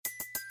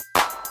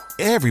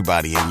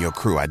Everybody in your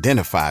crew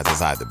identifies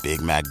as either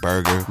Big Mac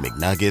Burger,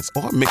 McNuggets,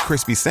 or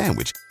McCrispy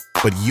Sandwich.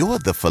 But you're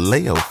the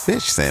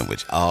Filet-O-Fish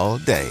Sandwich all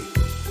day.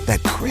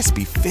 That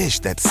crispy fish,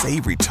 that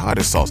savory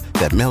tartar sauce,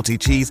 that melty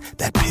cheese,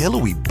 that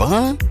pillowy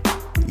bun.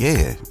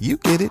 Yeah, you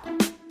get it.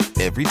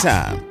 Every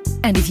time.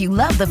 And if you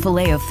love the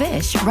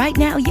Filet-O-Fish, right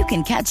now you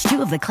can catch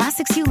two of the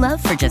classics you love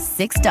for just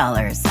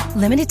 $6.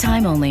 Limited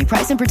time only.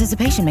 Price and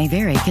participation may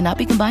vary. Cannot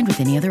be combined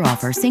with any other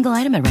offer. Single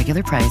item at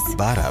regular price.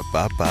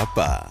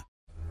 Ba-da-ba-ba-ba.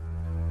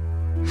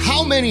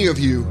 How many of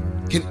you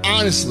can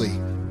honestly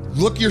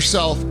look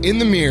yourself in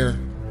the mirror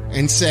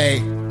and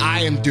say,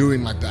 I am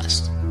doing my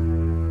best?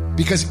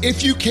 Because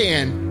if you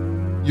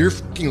can, you're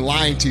fucking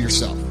lying to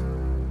yourself.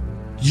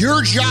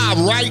 Your job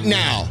right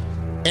now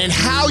and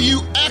how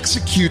you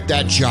execute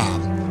that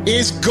job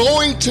is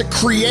going to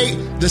create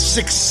the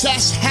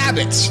success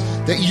habits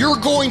that you're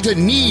going to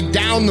need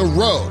down the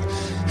road.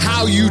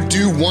 How you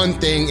do one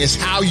thing is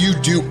how you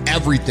do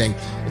everything.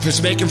 If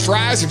it's making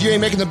fries, if you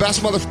ain't making the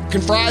best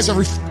motherfucking fries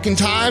every fucking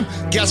time,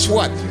 guess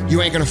what?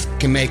 You ain't gonna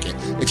fucking make it.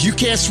 If you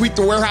can't sweep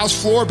the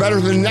warehouse floor better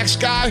than the next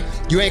guy,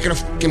 you ain't gonna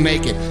fucking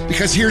make it.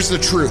 Because here's the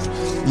truth.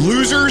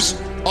 Losers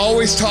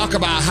always talk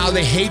about how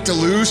they hate to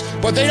lose,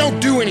 but they don't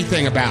do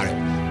anything about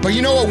it. But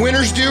you know what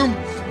winners do?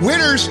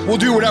 Winners will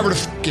do whatever the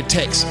fuck it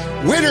takes.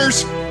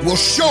 Winners will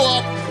show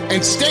up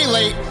and stay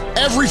late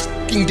every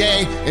fucking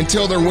day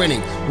until they're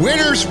winning.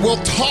 Winners will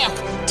talk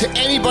to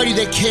anybody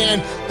they can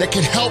that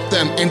can help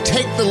them and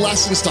take the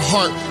lessons to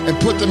heart and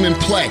put them in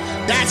play.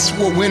 That's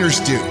what winners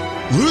do.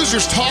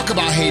 Losers talk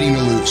about hating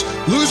to lose.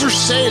 Losers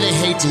say they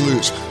hate to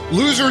lose.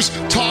 Losers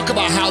talk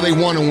about how they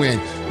want to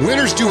win.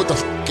 Winners do what the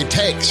fuck it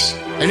takes.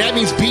 And that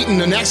means beating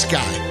the next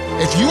guy.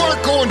 If you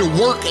aren't going to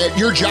work at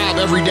your job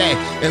every day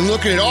and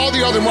looking at all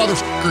the other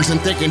motherfuckers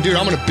and thinking, dude,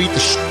 I'm going to beat the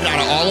shit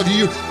out of all of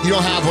you, you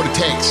don't have what it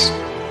takes.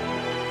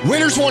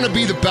 Winners want to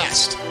be the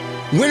best.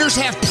 Winners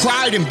have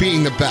pride in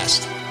being the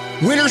best.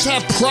 Winners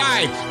have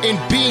pride in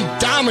being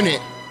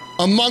dominant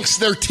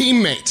amongst their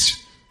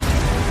teammates.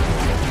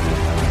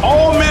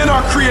 All men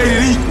are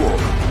created equal.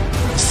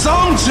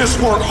 Some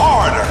just work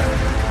harder.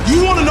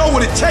 You want to know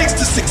what it takes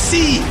to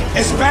succeed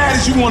as bad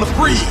as you want to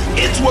breathe.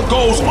 It's what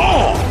goes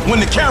on when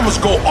the cameras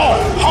go off.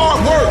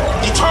 Hard work,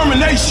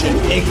 determination,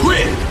 and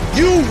grit.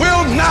 You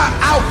will not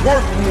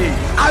outwork me.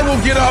 I will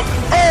get up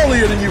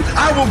earlier than you.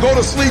 I will go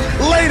to sleep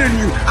later than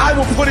you. I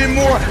will put in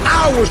more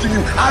hours than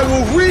you. I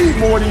will read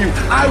more than you.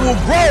 I will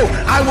grow.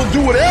 I will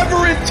do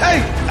whatever it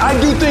takes. I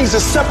do things to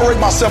separate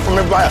myself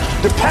from everybody else.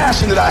 The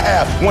passion that I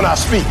have when I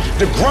speak.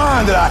 The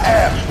grind that I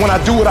have when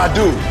I do what I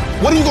do.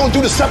 What are you going to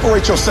do to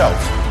separate yourself?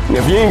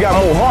 If you ain't got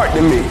more heart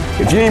than me,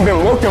 if you ain't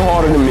been working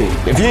harder than me,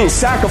 if you ain't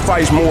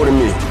sacrificed more than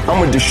me,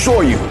 I'm gonna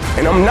destroy you.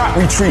 And I'm not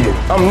retreating.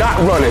 I'm not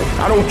running.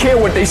 I don't care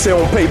what they say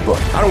on paper.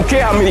 I don't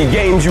care how many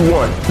games you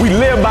won. We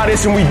live by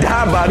this and we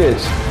die by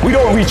this. We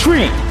don't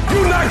retreat.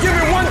 You're not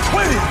giving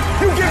 120.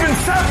 You're giving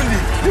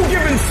 70. You're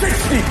giving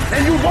 60.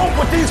 And you want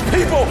what these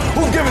people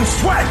who's giving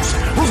sweats,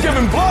 who's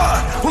giving blood,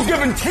 who's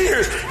giving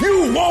tears,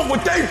 you want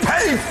what they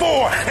paid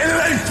for, and it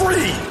ain't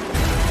free.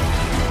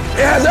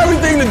 It has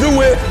everything to do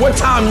with what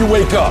time you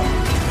wake up.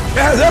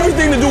 It has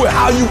everything to do with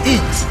how you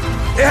eat.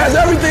 It has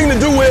everything to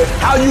do with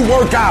how you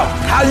work out,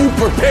 how you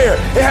prepare.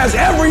 It has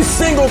every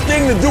single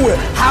thing to do with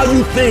how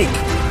you think.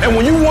 And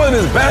when you want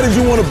it as bad as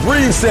you want to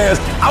breathe says,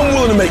 I'm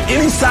willing to make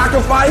any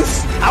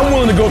sacrifice. I'm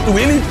willing to go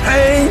through any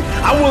pain.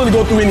 I'm willing to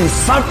go through any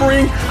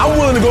suffering. I'm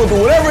willing to go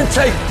through whatever it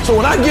takes. So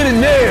when I get in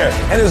there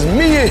and it's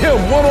me and him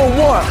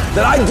one-on-one,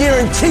 that I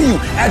guarantee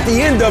you at the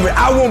end of it,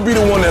 I won't be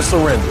the one that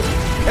surrenders.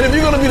 And if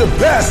you're going to be the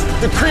best,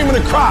 the cream of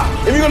the crop,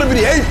 if you're going to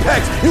be the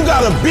apex, you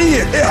got to be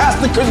it. It has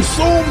to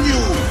consume you.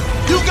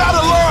 You got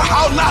to learn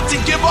how not to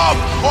give up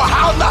or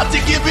how not to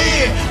give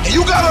in. And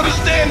you got to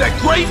understand that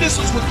greatness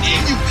is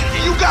within you.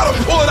 And you got to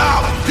pull it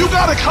out. You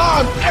got to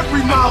climb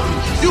every mountain.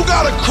 You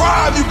got to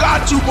cry if you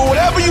got to. But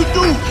whatever you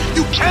do,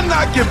 you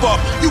cannot give up.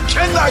 You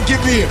cannot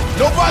give in.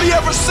 Nobody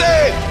ever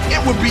said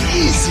it would be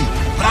easy.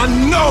 But I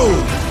know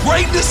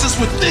greatness is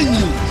within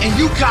you. And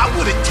you got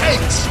what it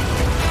takes.